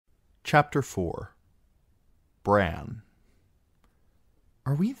Chapter 4. Bran.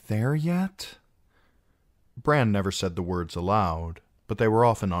 "Are we there yet?" Bran never said the words aloud, but they were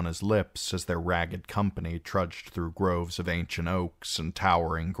often on his lips as their ragged company trudged through groves of ancient oaks and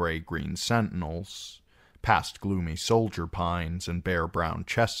towering gray-green sentinels, past gloomy soldier pines and bare brown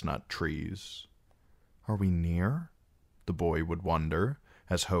chestnut trees. "Are we near?" the boy would wonder,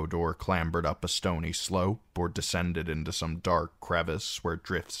 as Hodor clambered up a stony slope or descended into some dark crevice where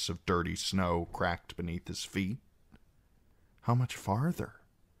drifts of dirty snow cracked beneath his feet. How much farther?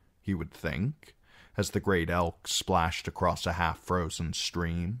 He would think, as the great elk splashed across a half-frozen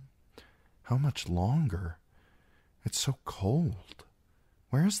stream. How much longer? It's so cold.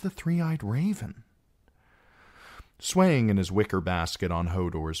 Where is the three-eyed raven? Swaying in his wicker basket on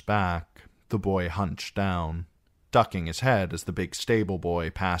Hodor's back, the boy hunched down, ducking his head as the big stable boy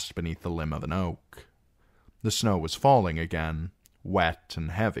passed beneath the limb of an oak. The snow was falling again, wet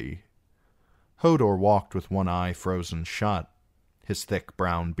and heavy. Hodor walked with one eye frozen shut, his thick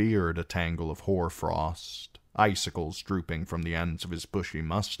brown beard a tangle of hoarfrost, icicles drooping from the ends of his bushy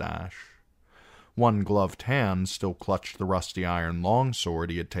mustache. One gloved hand still clutched the rusty iron longsword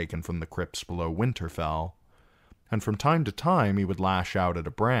he had taken from the crypts below Winterfell, and from time to time he would lash out at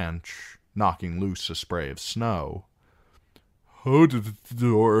a branch, knocking loose a spray of snow.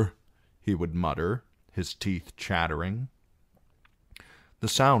 "Hodor," he would mutter, his teeth chattering. The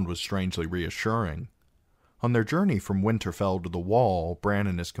sound was strangely reassuring. On their journey from Winterfell to the Wall, Bran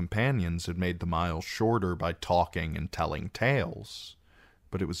and his companions had made the miles shorter by talking and telling tales.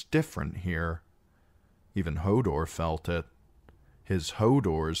 But it was different here. Even Hodor felt it. His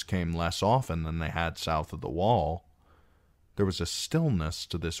Hodors came less often than they had south of the Wall. There was a stillness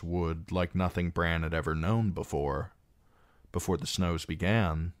to this wood like nothing Bran had ever known before. Before the snows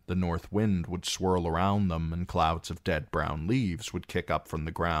began, the north wind would swirl around them, and clouds of dead brown leaves would kick up from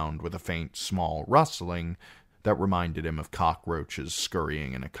the ground with a faint, small rustling that reminded him of cockroaches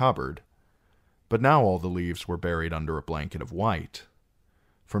scurrying in a cupboard. But now all the leaves were buried under a blanket of white.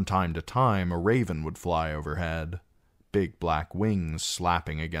 From time to time, a raven would fly overhead, big black wings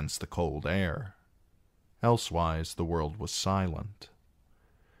slapping against the cold air. Elsewise, the world was silent.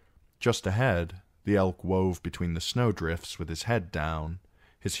 Just ahead, the elk wove between the snowdrifts with his head down,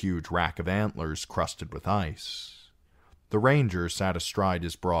 his huge rack of antlers crusted with ice. The ranger sat astride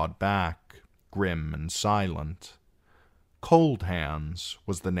his broad back, grim and silent. Cold Hands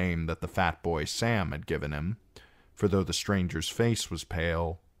was the name that the fat boy Sam had given him, for though the stranger's face was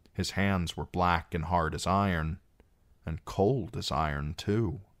pale, his hands were black and hard as iron, and cold as iron,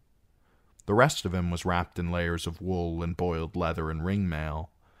 too. The rest of him was wrapped in layers of wool and boiled leather and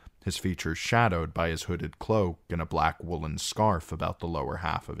ringmail, his features shadowed by his hooded cloak and a black woolen scarf about the lower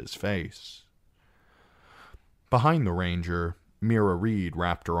half of his face. Behind the ranger, Mira Reed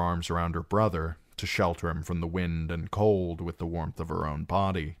wrapped her arms around her brother to shelter him from the wind and cold with the warmth of her own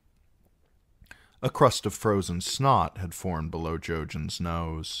body. A crust of frozen snot had formed below Jojen's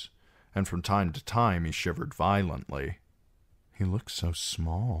nose, and from time to time he shivered violently. "He looks so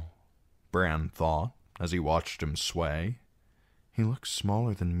small," Bran thought, as he watched him sway. "He looks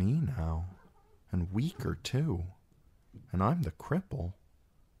smaller than me now, and weaker, too. And I'm the cripple."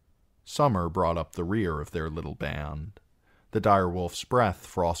 Summer brought up the rear of their little band. The direwolf's breath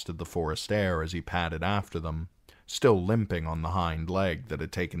frosted the forest air as he padded after them, still limping on the hind leg that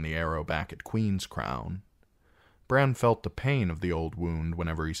had taken the arrow back at Queen's Crown. Bran felt the pain of the old wound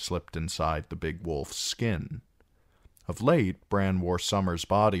whenever he slipped inside the big wolf's skin. Of late, Bran wore Summer's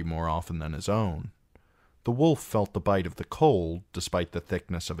body more often than his own. The wolf felt the bite of the cold, despite the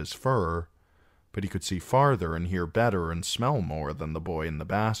thickness of his fur, but he could see farther and hear better and smell more than the boy in the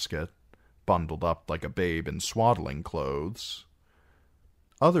basket, bundled up like a babe in swaddling clothes.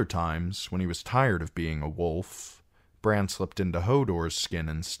 Other times, when he was tired of being a wolf, Bran slipped into Hodor's skin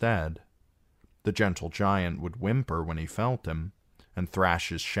instead. The gentle giant would whimper when he felt him, and thrash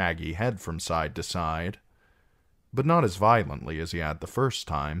his shaggy head from side to side, but not as violently as he had the first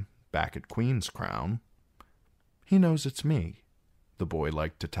time, back at Queen's Crown. "He knows it's me," the boy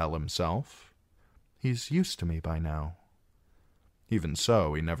liked to tell himself. "He's used to me by now." Even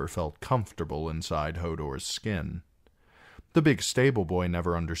so, he never felt comfortable inside Hodor's skin. The big stable boy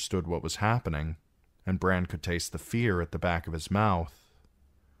never understood what was happening, and Bran could taste the fear at the back of his mouth.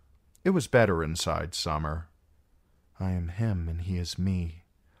 It was better inside Summer. "I am him and he is me.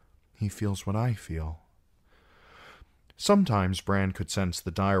 He feels what I feel." Sometimes Bran could sense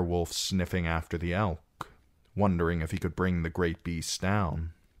the direwolf sniffing after the elk, wondering if he could bring the great beast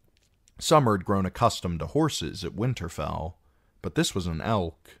down. Summer had grown accustomed to horses at Winterfell, but this was an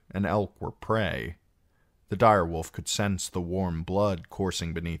elk, and elk were prey. The direwolf could sense the warm blood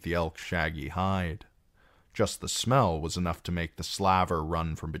coursing beneath the elk's shaggy hide. Just the smell was enough to make the slaver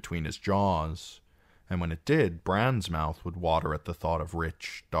run from between his jaws, and when it did, Bran's mouth would water at the thought of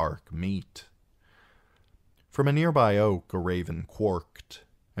rich, dark meat. From a nearby oak, a raven quarked,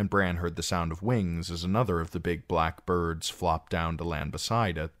 and Bran heard the sound of wings as another of the big black birds flopped down to land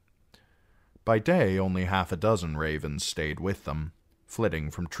beside it. By day, only half a dozen ravens stayed with them,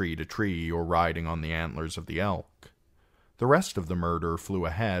 flitting from tree to tree or riding on the antlers of the elk. The rest of the murder flew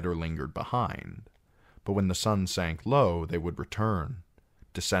ahead or lingered behind, but when the sun sank low, they would return,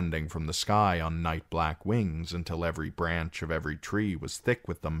 descending from the sky on night-black wings until every branch of every tree was thick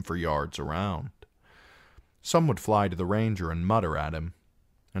with them for yards around. Some would fly to the ranger and mutter at him,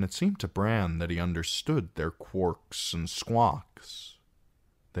 and it seemed to Bran that he understood their quarks and squawks.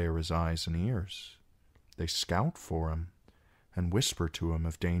 They are his eyes and ears. They scout for him, and whisper to him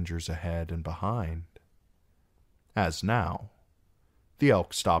of dangers ahead and behind. As now, the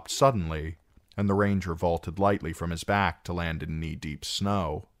elk stopped suddenly, and the ranger vaulted lightly from his back to land in knee-deep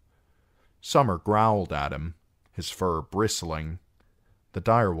snow. Summer growled at him, his fur bristling. The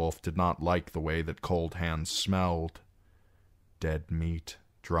direwolf did not like the way that Cold Hands smelled. Dead meat,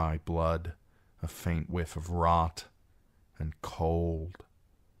 dry blood, a faint whiff of rot, and cold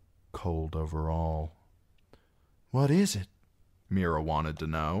over all. "What is it?" Mira wanted to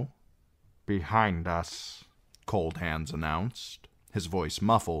know. "Behind us," Cold Hands announced, his voice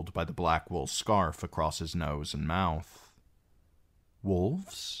muffled by the black wool scarf across his nose and mouth.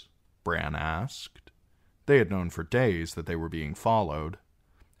 "Wolves?" Bran asked. They had known for days that they were being followed.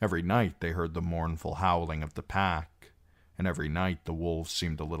 Every night they heard the mournful howling of the pack, and every night the wolves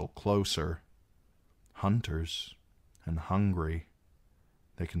seemed a little closer. Hunters, and hungry.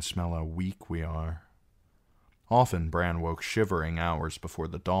 They can smell how weak we are. Often Bran woke shivering hours before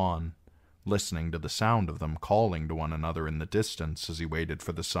the dawn, listening to the sound of them calling to one another in the distance as he waited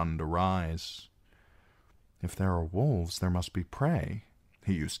for the sun to rise. If there are wolves, there must be prey,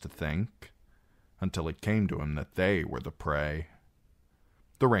 he used to think, until it came to him that they were the prey.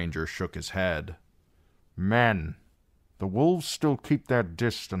 The ranger shook his head. "Men, the wolves still keep their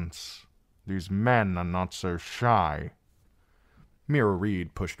distance. These men are not so shy." Mira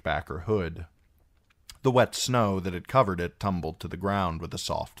Reed pushed back her hood. The wet snow that had covered it tumbled to the ground with a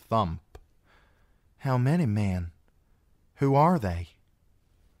soft thump. "How many men? Who are they?"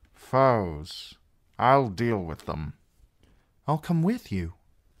 "Foes. I'll deal with them." "I'll come with you."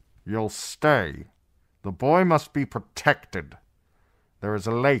 "You'll stay. The boy must be protected. There is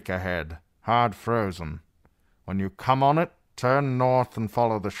a lake ahead, hard frozen. When you come on it, turn north and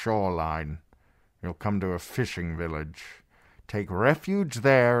follow the shoreline. You'll come to a fishing village. Take refuge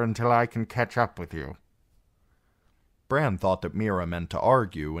there until I can catch up with you." Bran thought that Mira meant to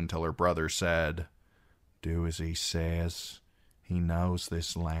argue until her brother said, "Do as he says. He knows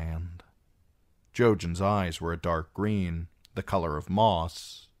this land." Jojen's eyes were a dark green, the color of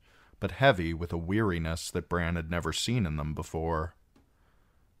moss, but heavy with a weariness that Bran had never seen in them before.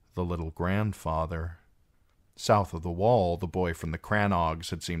 The little grandfather. South of the wall, the boy from the Crannogs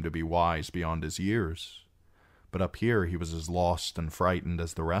had seemed to be wise beyond his years, but up here he was as lost and frightened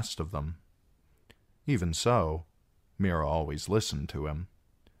as the rest of them. Even so, Mira always listened to him.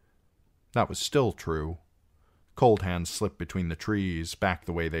 That was still true. Cold Hands slipped between the trees, back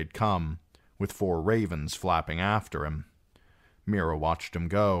the way they'd come, with 4 ravens flapping after him. Mira watched him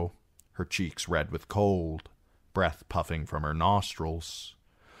go, her cheeks red with cold, breath puffing from her nostrils.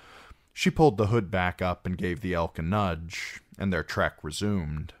 She pulled the hood back up and gave the elk a nudge, and their trek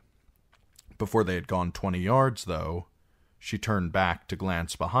resumed. Before they had gone 20 yards, though, she turned back to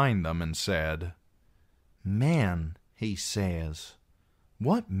glance behind them and said, "Man, he says.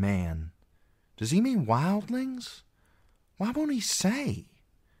 What man? Does he mean wildlings? Why won't he say?"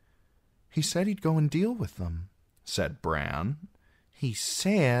 "He said he'd go and deal with them," said Bran. He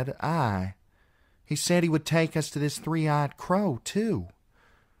said he would take us to this 3-eyed crow, too.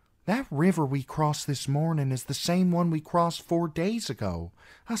 That river we crossed this morning is the same one we crossed 4 days ago.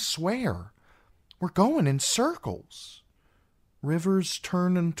 I swear. We're going in circles." "Rivers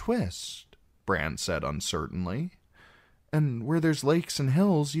turn and twist," Bran said uncertainly. "And where there's lakes and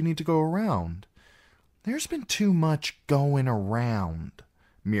hills, you need to go around." "There's been too much going around,"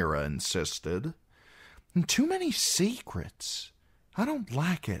 Mira insisted. "And too many secrets. I don't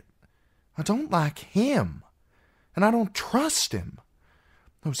like it. I don't like him. And I don't trust him.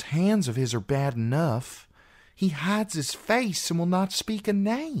 Those hands of his are bad enough. He hides his face and will not speak a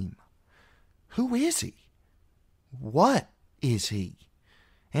name. Who is he? What is he?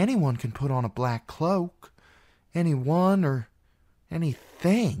 Anyone can put on a black cloak. Anyone or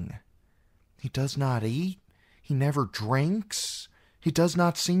anything. He does not eat, He never drinks. He does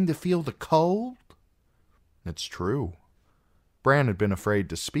not seem to feel the cold. It's true. Bran had been afraid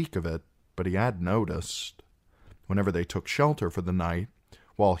to speak of it, but he had noticed. Whenever they took shelter for the night,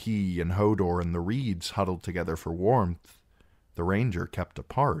 while he and Hodor and the reeds huddled together for warmth, the ranger kept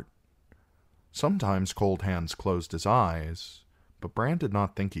apart. Sometimes Cold Hands closed his eyes, but Bran did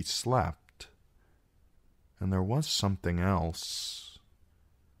not think he slept. And there was something else.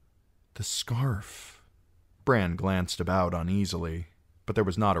 The scarf. Bran glanced about uneasily, but there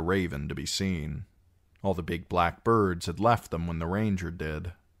was not a raven to be seen. All the big black birds had left them when the ranger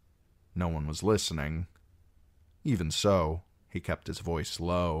did. No one was listening. Even so, he kept his voice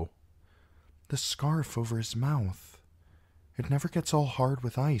low. The scarf over his mouth. It never gets all hard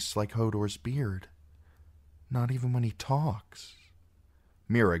with ice like Hodor's beard. Not even when he talks.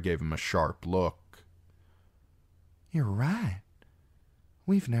 Mira gave him a sharp look. You're right.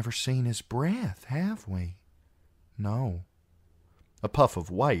 We've never seen his breath, have we? No. A puff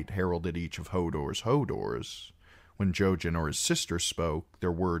of white heralded each of Hodor's Hodors. When Jojen or his sister spoke,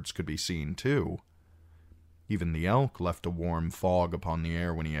 their words could be seen too. Even the elk left a warm fog upon the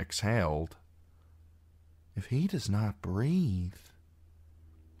air when he exhaled. If he does not breathe...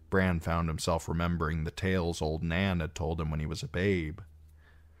 Bran found himself remembering the tales old Nan had told him when he was a babe.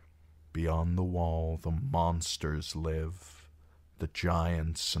 Beyond the wall the monsters live, the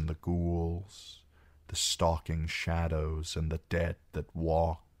giants and the ghouls, the stalking shadows and the dead that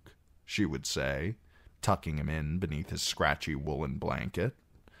walk, she would say, tucking him in beneath his scratchy woolen blanket.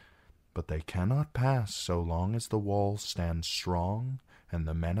 But they cannot pass so long as the walls stand strong and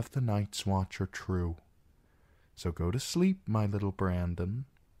the men of the Night's Watch are true. So go to sleep, my little Brandon,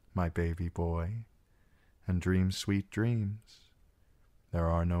 my baby boy, and dream sweet dreams. There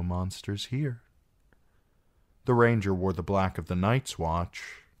are no monsters here. The ranger wore the black of the Night's Watch,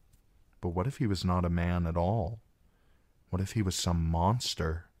 but what if he was not a man at all? What if he was some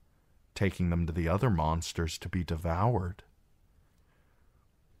monster, taking them to the other monsters to be devoured?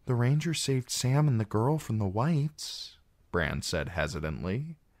 The ranger saved Sam and the girl from the whites, Bran said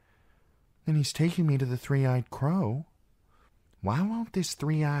hesitantly. And he's taking me to the three-eyed crow. Why won't this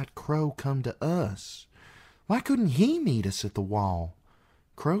three-eyed crow come to us? Why couldn't he meet us at the wall?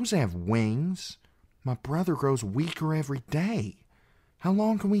 Crows have wings. My brother grows weaker every day. How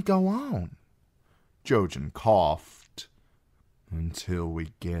long can we go on? Jojen coughed. Until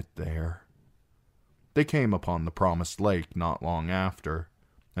we get there. They came upon the promised lake not long after,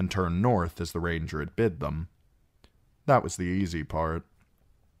 and turned north as the ranger had bid them. That was the easy part.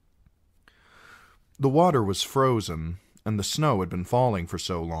 The water was frozen, and the snow had been falling for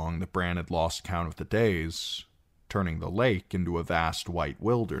so long that Bran had lost count of the days, turning the lake into a vast white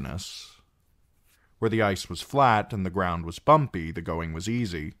wilderness. Where the ice was flat and the ground was bumpy, the going was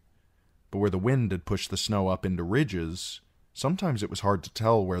easy. But where the wind had pushed the snow up into ridges, sometimes it was hard to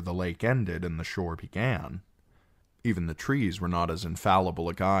tell where the lake ended and the shore began. Even the trees were not as infallible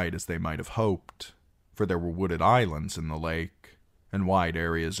a guide as they might have hoped, for there were wooded islands in the lake, and wide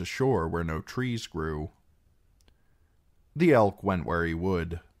areas ashore where no trees grew. The elk went where he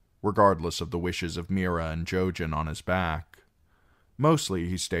would, regardless of the wishes of Mira and Jojen on his back. Mostly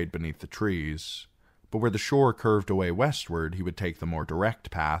he stayed beneath the trees, but where the shore curved away westward he would take the more direct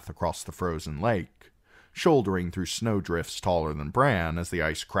path across the frozen lake, shouldering through snowdrifts taller than Bran as the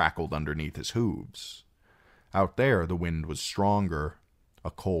ice crackled underneath his hooves. Out there the wind was stronger,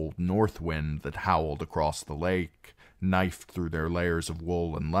 a cold north wind that howled across the lake, knifed through their layers of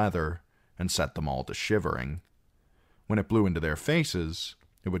wool and leather, and set them all to shivering. When it blew into their faces,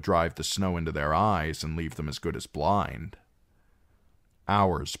 it would drive the snow into their eyes and leave them as good as blind.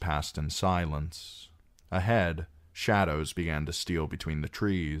 Hours passed in silence. Ahead, shadows began to steal between the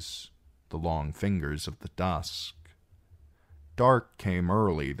trees, the long fingers of the dusk. Dark came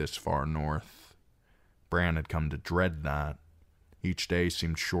early this far north. Bran had come to dread that. Each day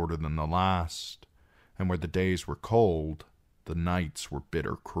seemed shorter than the last, and where the days were cold, the nights were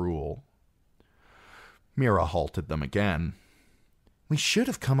bitter cruel. Mira halted them again. We should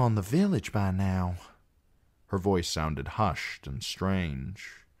have come on the village by now. Her voice sounded hushed and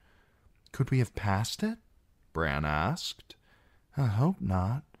strange. Could we have passed it? Bran asked. I hope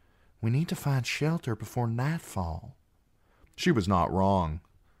not. We need to find shelter before nightfall. She was not wrong.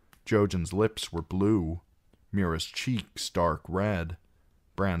 Jojen's lips were blue, Mira's cheeks dark red.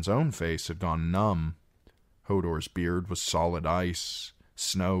 Bran's own face had gone numb. Hodor's beard was solid ice.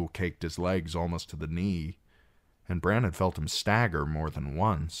 Snow caked his legs almost to the knee, and Bran had felt him stagger more than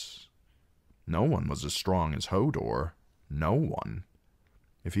once. No one was as strong as Hodor. No one.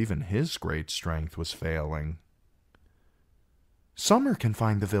 If even his great strength was failing. Summer can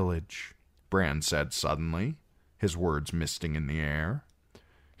find the village, Bran said suddenly. his words misting in the air.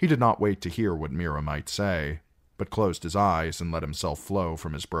 He did not wait to hear what Mira might say, but closed his eyes and let himself flow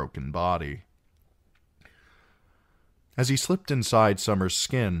from his broken body. As he slipped inside Summer's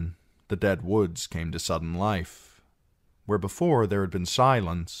skin, the dead woods came to sudden life. Where before there had been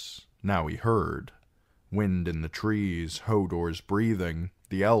silence, now he heard. Wind in the trees, Hodor's breathing,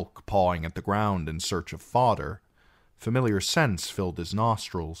 the elk pawing at the ground in search of fodder. Familiar scents filled his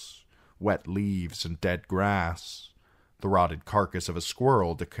nostrils, wet leaves and dead grass, the rotted carcass of a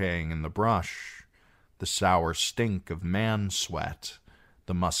squirrel decaying in the brush, the sour stink of man sweat,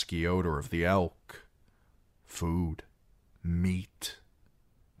 the musky odor of the elk. Food. Meat.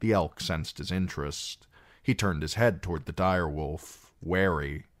 The elk sensed his interest. He turned his head toward the direwolf,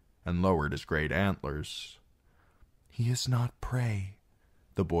 wary, and lowered his great antlers. "He is not prey,"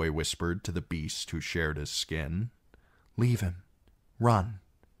 the boy whispered to the beast who shared his skin. "Leave him. Run."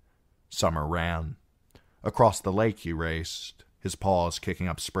 Summer ran. Across the lake he raced, his paws kicking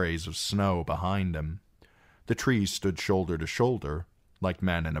up sprays of snow behind him. The trees stood shoulder to shoulder, like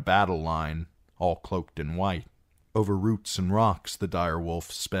men in a battle line, all cloaked in white. Over roots and rocks the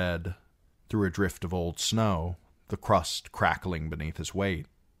direwolf sped, through a drift of old snow, the crust crackling beneath his weight.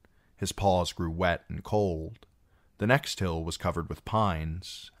 His paws grew wet and cold. The next hill was covered with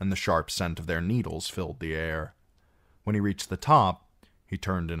pines, and the sharp scent of their needles filled the air. When he reached the top, he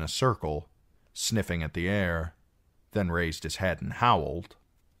turned in a circle, sniffing at the air, then raised his head and howled.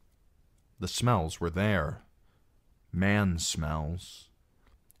 The smells were there. Man smells.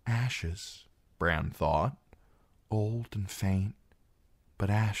 Ashes, Bran thought. old and faint, but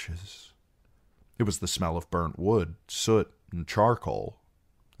ashes. It was the smell of burnt wood, soot, and charcoal.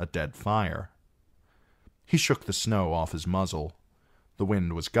 A dead fire. He shook the snow off his muzzle. The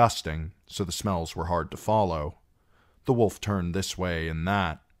wind was gusting, so the smells were hard to follow. The wolf turned this way and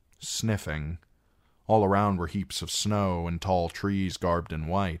that, sniffing. All around were heaps of snow and tall trees garbed in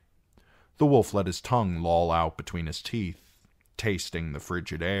white. The wolf let his tongue loll out between his teeth, tasting the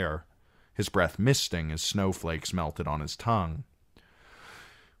frigid air, his breath misting as snowflakes melted on his tongue.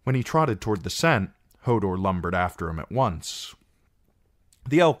 When he trotted toward the scent, Hodor lumbered after him at once.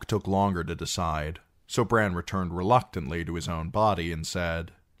 The elk took longer to decide, so Bran returned reluctantly to his own body and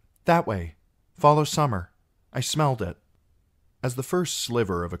said, "That way. Follow Summer. I smelled it." As the first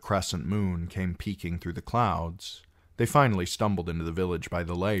sliver of a crescent moon came peeking through the clouds, they finally stumbled into the village by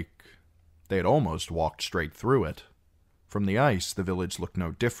the lake. They had almost walked straight through it. From the ice, the village looked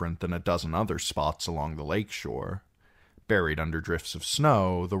no different than a dozen other spots along the lake shore. Buried under drifts of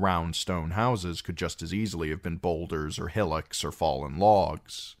snow, the round stone houses could just as easily have been boulders or hillocks or fallen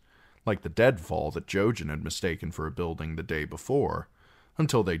logs, like the deadfall that Jojen had mistaken for a building the day before,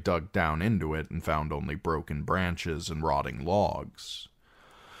 until they dug down into it and found only broken branches and rotting logs.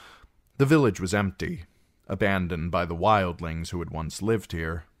 The village was empty, abandoned by the wildlings who had once lived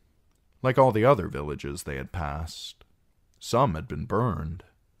here, like all the other villages they had passed. Some had been burned,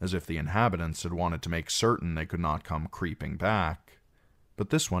 as if the inhabitants had wanted to make certain they could not come creeping back,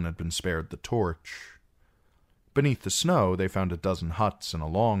 but this one had been spared the torch. Beneath the snow they found a dozen huts in a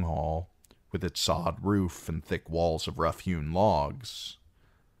long hall, with its sod roof and thick walls of rough-hewn logs.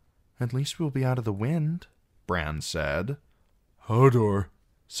 "At least we'll be out of the wind," Bran said. "Hodor,"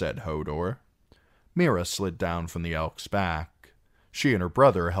 said Hodor. Mira slid down from the elk's back. She and her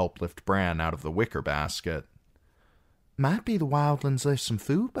brother helped lift Bran out of the wicker basket. "Might be the wildlings left some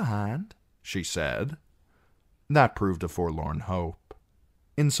food behind," she said. That proved a forlorn hope.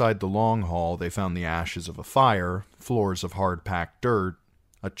 Inside the long hall they found the ashes of a fire, floors of hard-packed dirt,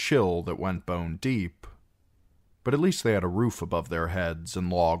 a chill that went bone deep. But at least they had a roof above their heads and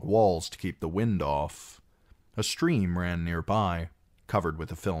log walls to keep the wind off. A stream ran nearby, covered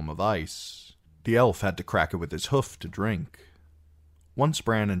with a film of ice. The elf had to crack it with his hoof to drink. Once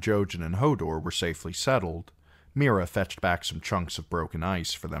Bran and Jojen and Hodor were safely settled, Mira fetched back some chunks of broken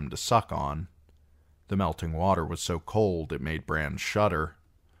ice for them to suck on. The melting water was so cold it made Bran shudder.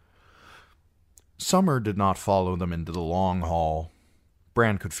 Summer did not follow them into the long hall.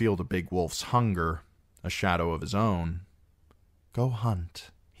 Bran could feel the big wolf's hunger, a shadow of his own. "Go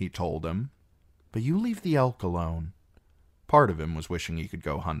hunt," he told him. "But you leave the elk alone." Part of him was wishing he could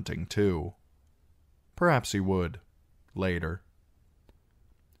go hunting, too. Perhaps he would, later.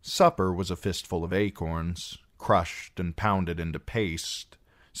 Supper was a fistful of acorns, crushed and pounded into paste,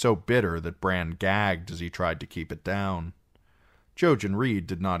 so bitter that Bran gagged as he tried to keep it down. Jojen Reed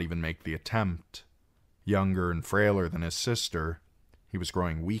did not even make the attempt. Younger and frailer than his sister, he was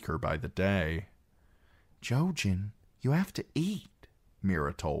growing weaker by the day. "Jojen, you have to eat,"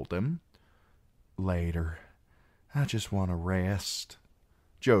 Mira told him. "Later. I just want to rest."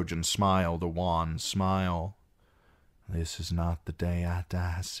 Jojen smiled a wan smile. This is not the day I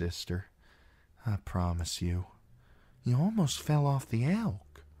die, sister. I promise you. You almost fell off the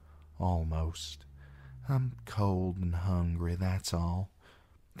elk. Almost. I'm cold and hungry, that's all.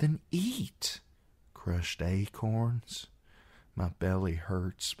 Then eat. Crushed acorns. My belly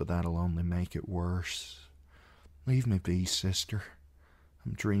hurts, but that'll only make it worse. Leave me be, sister.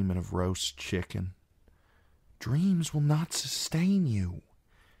 I'm dreaming of roast chicken. Dreams will not sustain you.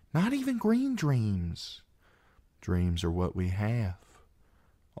 Not even green dreams. Dreams are what we have.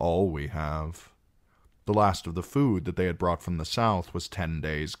 All we have. The last of the food that they had brought from the south was 10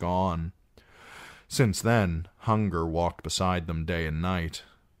 days gone. Since then, hunger walked beside them day and night.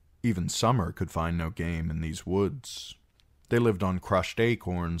 Even summer could find no game in these woods. They lived on crushed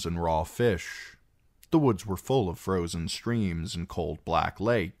acorns and raw fish. The woods were full of frozen streams and cold black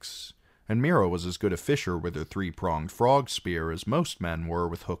lakes, and Mira was as good a fisher with her 3-pronged frog spear as most men were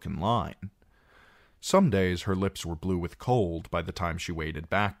with hook and line. Some days her lips were blue with cold by the time she waded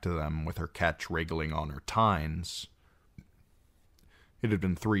back to them with her catch wriggling on her tines. It had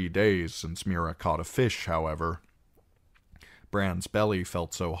been 3 days since Mira caught a fish, however. Bran's belly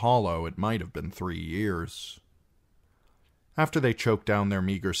felt so hollow it might have been 3 years. After they choked down their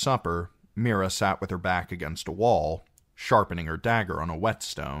meager supper, Mira sat with her back against a wall, sharpening her dagger on a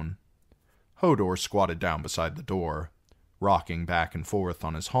whetstone. Hodor squatted down beside the door, rocking back and forth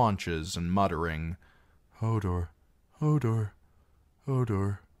on his haunches and muttering, "Hodor, Hodor,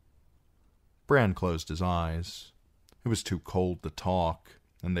 Hodor." Bran closed his eyes. It was too cold to talk,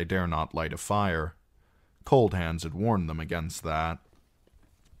 and they dare not light a fire. Cold Hands had warned them against that.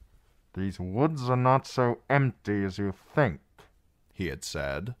 "These woods are not so empty as you think," he had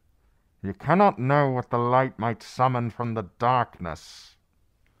said. "You cannot know what the light might summon from the darkness."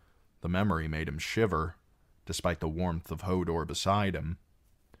 The memory made him shiver, despite the warmth of Hodor beside him.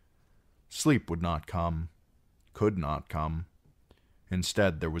 Sleep would not come, could not come.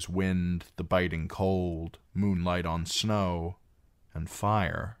 Instead there was wind, the biting cold, moonlight on snow, and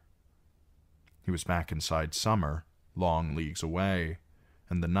fire. He was back inside summer, long leagues away,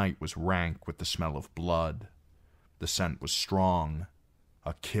 and the night was rank with the smell of blood. The scent was strong.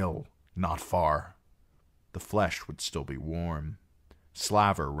 A kill, not far. The flesh would still be warm.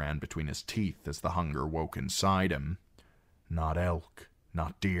 Slaver ran between his teeth as the hunger woke inside him. Not elk,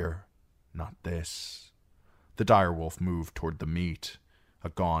 not deer, not this. The direwolf moved toward the meat, a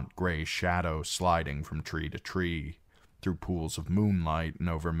gaunt gray shadow sliding from tree to tree, through pools of moonlight and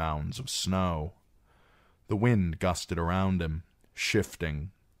over mounds of snow. The wind gusted around him,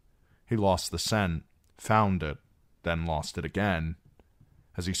 shifting. He lost the scent, found it, then lost it again.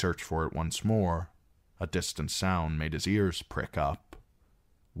 As he searched for it once more, a distant sound made his ears prick up.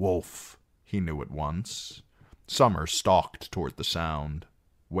 Wolf, he knew at once. Summer stalked toward the sound,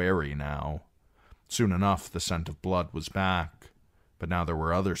 wary now. Soon enough the scent of blood was back, but now there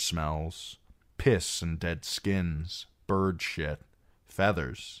were other smells. Piss and dead skins, bird shit,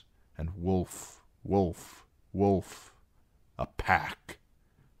 feathers, and wolf, wolf, wolf. A pack.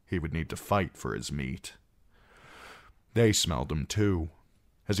 He would need to fight for his meat. They smelled him too.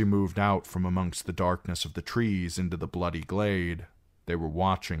 As he moved out from amongst the darkness of the trees into the bloody glade, they were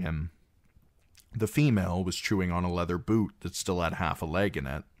watching him. The female was chewing on a leather boot that still had half a leg in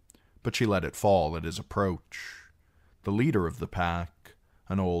it, but she let it fall at his approach. The leader of the pack,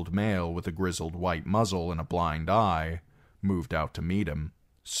 an old male with a grizzled white muzzle and a blind eye, moved out to meet him,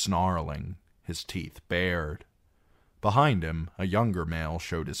 snarling, his teeth bared. Behind him, a younger male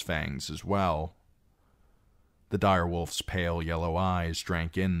showed his fangs as well. The direwolf's pale yellow eyes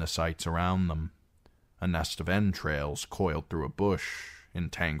drank in the sights around them. A nest of entrails coiled through a bush,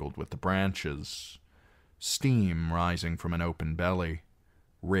 entangled with the branches. Steam rising from an open belly,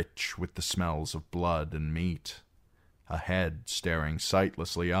 rich with the smells of blood and meat. A head staring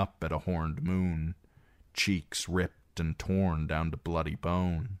sightlessly up at a horned moon, cheeks ripped and torn down to bloody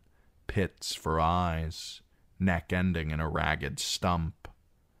bone, pits for eyes, neck ending in a ragged stump.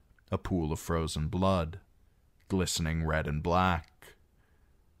 A pool of frozen blood, glistening red and black.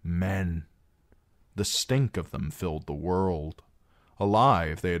 Men. The stink of them filled the world.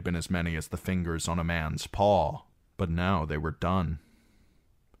 Alive, they had been as many as the fingers on a man's paw, but now they were done.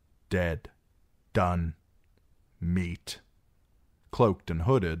 Dead. Done. Meat. Cloaked and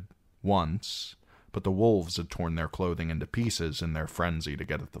hooded, once, but the wolves had torn their clothing into pieces in their frenzy to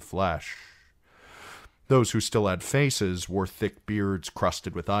get at the flesh. Those who still had faces wore thick beards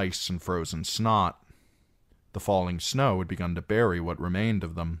crusted with ice and frozen snot. The falling snow had begun to bury what remained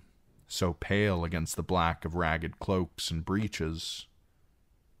of them, so pale against the black of ragged cloaks and breeches.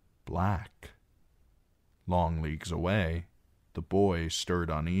 Black. Long leagues away, the boy stirred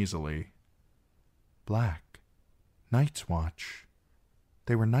uneasily. Black. Night's Watch.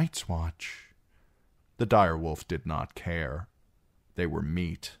 They were Night's Watch. The dire wolf did not care. They were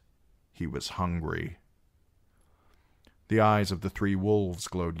meat. He was hungry. The eyes of the 3 wolves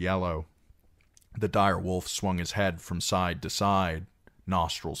glowed yellow. The dire wolf swung his head from side to side,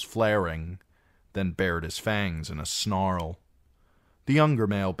 nostrils flaring, then bared his fangs in a snarl. The younger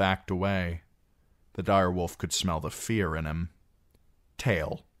male backed away. The dire wolf could smell the fear in him.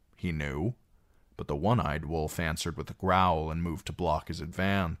 Tail, he knew, but the one-eyed wolf answered with a growl and moved to block his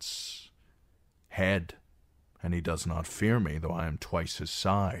advance. Head, and he does not fear me, though I am twice his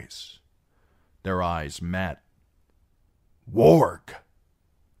size. Their eyes met. Warg!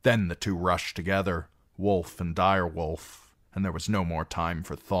 Then the 2 rushed together, wolf and dire wolf, and there was no more time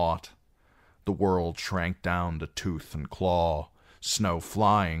for thought. The world shrank down to tooth and claw, snow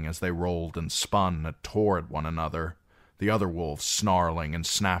flying as they rolled and spun and tore at one another, the other wolves snarling and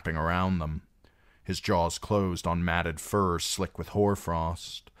snapping around them. His jaws closed on matted fur slick with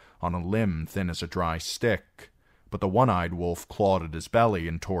hoarfrost, on a limb thin as a dry stick, but the one-eyed wolf clawed at his belly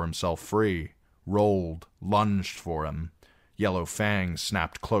and tore himself free, rolled, lunged for him. Yellow fangs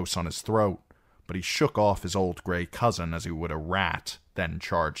snapped close on his throat, but he shook off his old gray cousin as he would a rat, then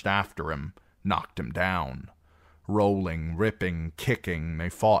charged after him, knocked him down. Rolling, ripping, kicking, they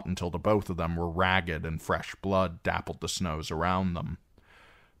fought until the both of them were ragged and fresh blood dappled the snows around them.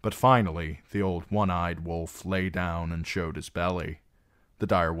 But finally, the old one-eyed wolf lay down and showed his belly. The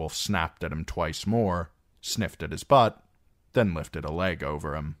dire wolf snapped at him twice more, sniffed at his butt, then lifted a leg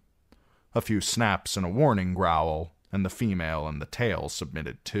over him. A few snaps and a warning growl, and the female and the tail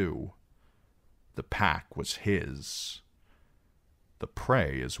submitted too. The pack was his. The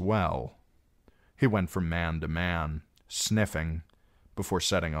prey as well. He went from man to man, sniffing, before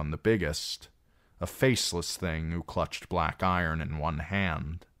setting on the biggest, a faceless thing who clutched black iron in one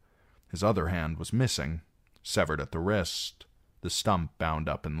hand. His other hand was missing, severed at the wrist, the stump bound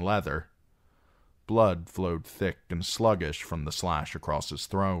up in leather. Blood flowed thick and sluggish from the slash across his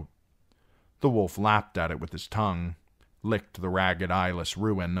throat. The wolf lapped at it with his tongue, licked the ragged eyeless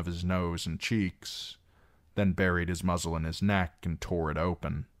ruin of his nose and cheeks, then buried his muzzle in his neck and tore it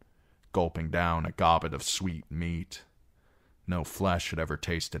open, gulping down a gobbet of sweet meat. No flesh had ever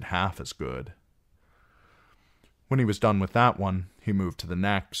tasted half as good. When he was done with that one, he moved to the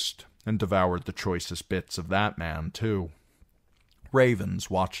next, and devoured the choicest bits of that man, too.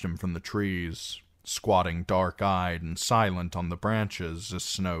 Ravens watched him from the trees, squatting dark-eyed and silent on the branches as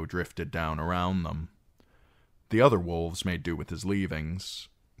snow drifted down around them. The other wolves made do with his leavings.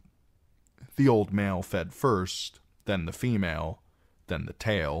 The old male fed first, then the female, then the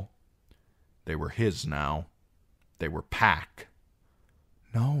tail. They were his now. They were pack.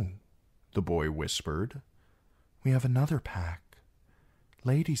 No, the boy whispered. We have another pack.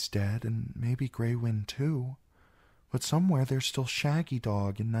 Lady's dead, and maybe Greywind too. But somewhere there's still Shaggy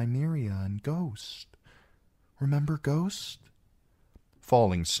Dog and Nymeria and Ghost. Remember Ghost?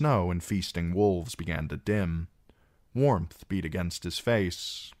 Falling snow and feasting wolves began to dim. Warmth beat against his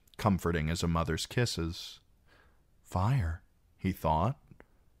face, comforting as a mother's kisses. Fire, he thought.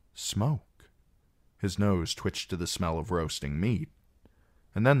 Smoke. His nose twitched to the smell of roasting meat.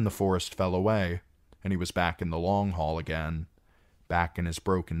 And then the forest fell away, and he was back in the long hall again, back in his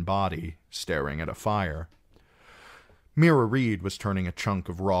broken body, staring at a fire. Mira Reed was turning a chunk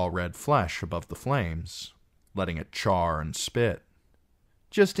of raw red flesh above the flames, letting it char and spit.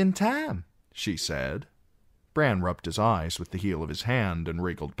 Just in time, she said. Bran rubbed his eyes with the heel of his hand and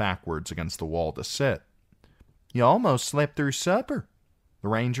wriggled backwards against the wall to sit. You almost slept through supper. The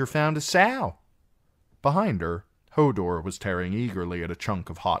ranger found a sow. Behind her, Hodor was tearing eagerly at a chunk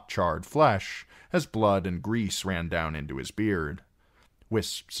of hot charred flesh as blood and grease ran down into his beard.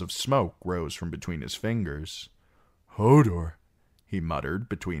 Wisps of smoke rose from between his fingers. Hodor, he muttered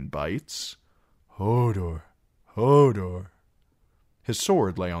between bites. Hodor, Hodor. His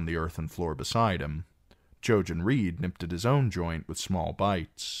sword lay on the earthen floor beside him. Jojen Reed nipped at his own joint with small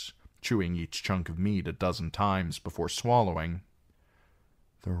bites, chewing each chunk of meat a dozen times before swallowing.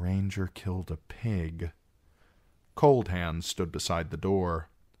 The ranger killed a pig. Cold Hands stood beside the door,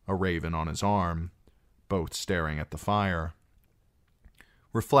 a raven on his arm, both staring at the fire.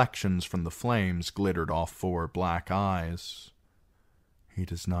 Reflections from the flames glittered off 4 black eyes. He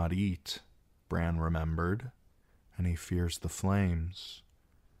does not eat, Bran remembered, and he fears the flames.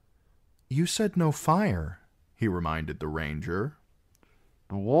 You said no fire, he reminded the ranger.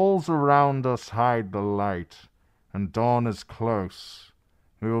 The walls around us hide the light, and dawn is close.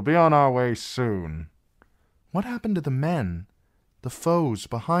 We will be on our way soon. What happened to the men, the foes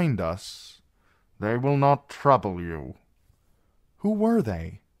behind us? They will not trouble you. Who were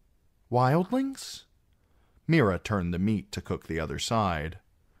they? Wildlings? Mira turned the meat to cook the other side.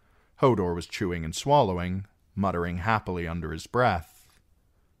 Hodor was chewing and swallowing, muttering happily under his breath.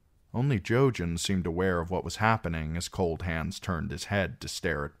 Only Jojen seemed aware of what was happening as Cold Hands turned his head to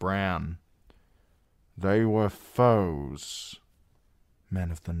stare at Bran. They were foes.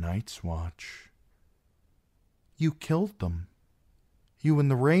 Men of the Night's Watch. You killed them. You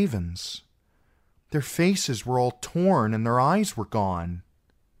and the ravens. Their faces were all torn and their eyes were gone.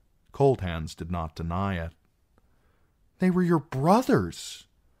 Cold Hands did not deny it. They were your brothers.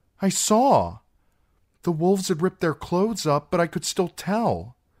 I saw. The wolves had ripped their clothes up, but I could still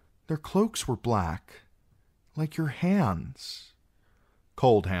tell. Their cloaks were black, like your hands.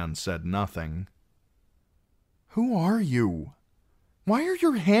 Cold Hands said nothing. Who are you? Why are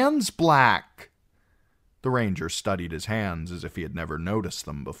your hands black? The ranger studied his hands as if he had never noticed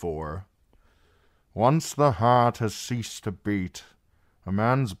them before. Once the heart has ceased to beat, a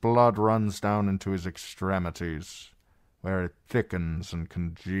man's blood runs down into his extremities, where it thickens and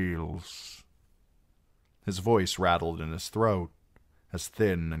congeals. His voice rattled in his throat, as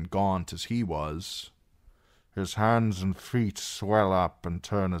thin and gaunt as he was. His hands and feet swell up and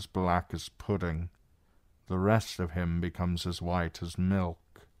turn as black as pudding. The rest of him becomes as white as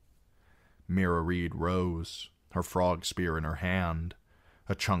milk. Mira Reed rose, her frog spear in her hand,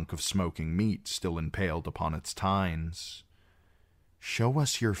 a chunk of smoking meat still impaled upon its tines. Show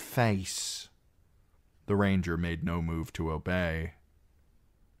us your face. The ranger made no move to obey.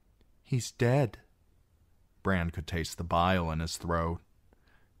 He's dead. Bran could taste the bile in his throat.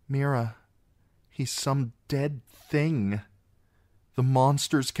 Mira, he's some dead thing. The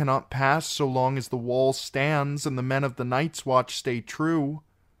monsters cannot pass so long as the wall stands and the men of the Night's Watch stay true.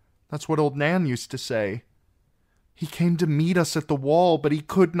 That's what old Nan used to say. He came to meet us at the wall, but he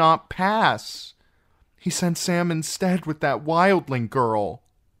could not pass. He sent Sam instead with that wildling girl.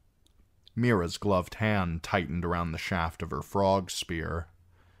 Mira's gloved hand tightened around the shaft of her frog spear.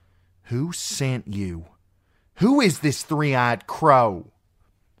 Who sent you? Who is this three-eyed crow?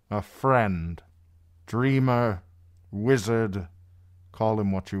 A friend, dreamer, wizard, call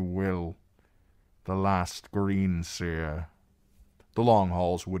him what you will. The last green seer. The long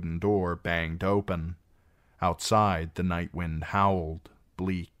hall's wooden door banged open. Outside, the night wind howled,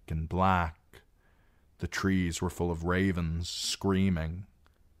 bleak and black. The trees were full of ravens, screaming.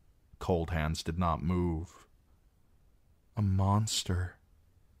 Cold Hands did not move. A monster,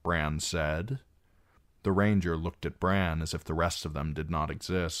 Bran said. The ranger looked at Bran as if the rest of them did not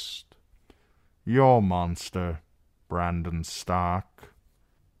exist. Your monster, Brandon Stark.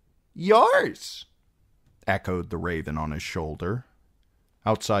 Yours, echoed the raven on his shoulder.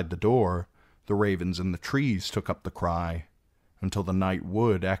 Outside the door, the ravens in the trees took up the cry, until the night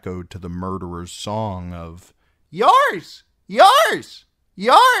wood echoed to the murderer's song of, Yours! Yours!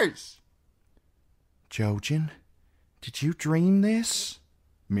 Yours! Jojen, did you dream this?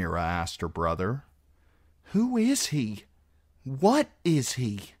 Mira asked her brother. Who is he? What is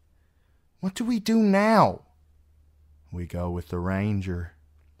he? What do we do now? We go with the ranger,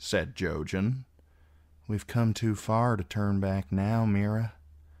 said Jojen. We've come too far to turn back now, Mira.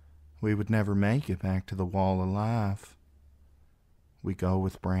 We would never make it back to the wall alive. We go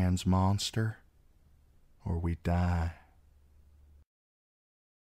with Bran's monster, or we die.